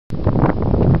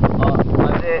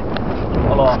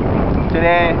Hello.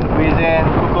 Today we're in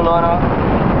Kukulono,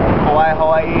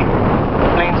 Hawaii,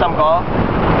 playing some golf.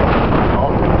 Oh,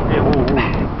 hey, whoa.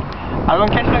 I don't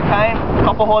catch the kind,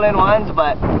 couple hole-in-ones,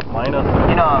 but Minus.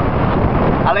 you know,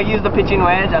 I like use the pitching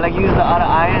wedge, I like use the other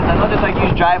irons. I don't just like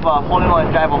use driver, hole-in-one,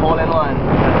 driver, hole-in-one.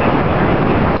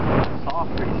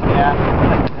 Soft, pretty Yeah.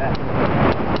 like that.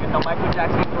 Get the Michael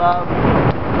Jackson glove.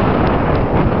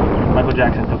 Michael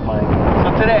Jackson took mine. So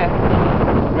today,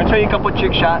 I'm gonna show you a couple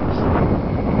trick shots.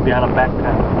 Behind a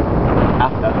backpack.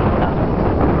 After.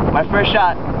 My first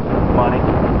shot, Money.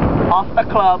 off the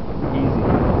club, Easy.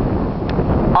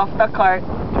 off the cart,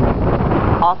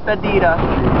 off the Dita,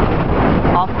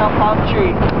 off the palm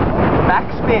tree,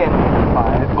 backspin,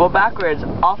 5. go backwards,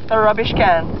 off the rubbish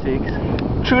can, 6.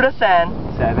 through the sand,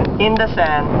 7. in the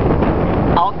sand,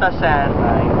 out the sand,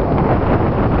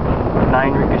 9.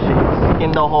 9 ricochets.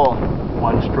 in the hole.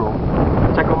 1 stroke.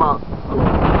 Check them out.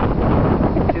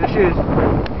 See the shoes?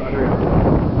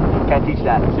 Can't teach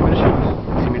that. See me the shoes.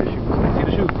 See me the shoes. See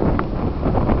the shoes.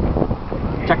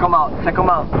 Check them out. Check them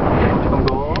out. Watch them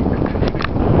go.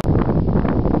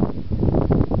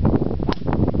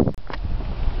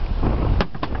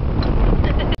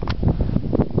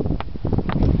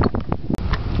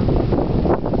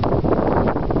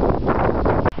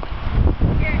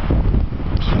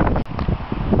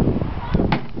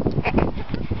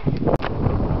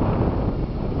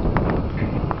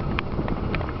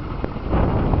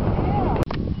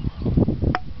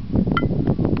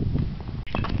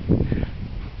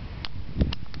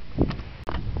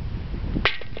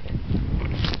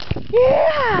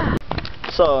 Yeah!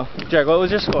 So, Jack, what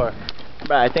was your score?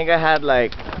 bruh, I think I had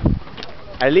like,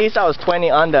 at least I was 20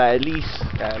 under, at least.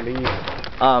 At least.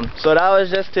 So that was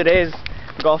just today's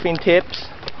golfing tips.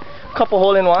 Couple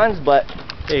hole-in-ones, but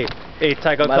Hey,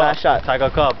 Tiger my Cub. last shot. Tiger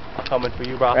Cub. I'm coming for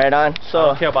you, bro. Right on. I So,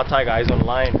 don't care about Tiger. Eyes on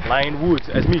Lion Woods.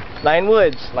 As me. Lion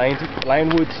Woods. Lion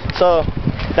Woods. So,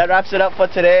 that wraps it up for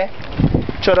today.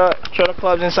 Throw the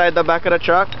clubs inside the back of the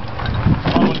truck.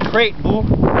 On one crate, boo.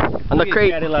 On the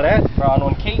crate. Got it like that. Bro, on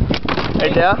one crate.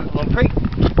 Right there. On one crate.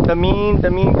 The mean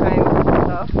kind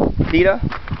stuff. Dita,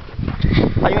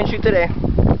 how you gonna shoot today?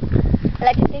 I'd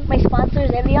like to thank my sponsors,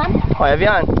 Evian. Oh,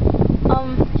 Evian.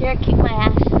 Jared kicked my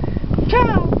ass.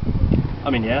 Ciao. I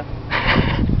mean, yeah.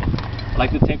 I'd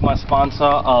like to thank my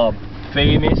sponsor,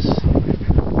 Famous.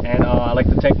 And I'd like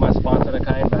to thank my sponsor, the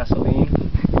kind Vaseline.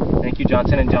 Thank you,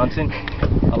 Johnson & Johnson.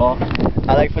 Hello.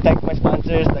 I like to thank my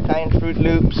sponsors, the kind Fruit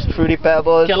Loops, Fruity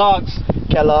Pebbles, Kellogg's.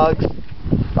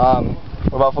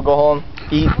 We're about to go home,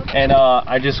 eat. And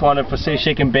I just wanted to say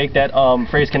shake and bake. That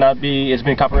phrase cannot be, it's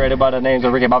been copyrighted by the names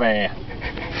of Ricky Bobby.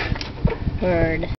 Heard.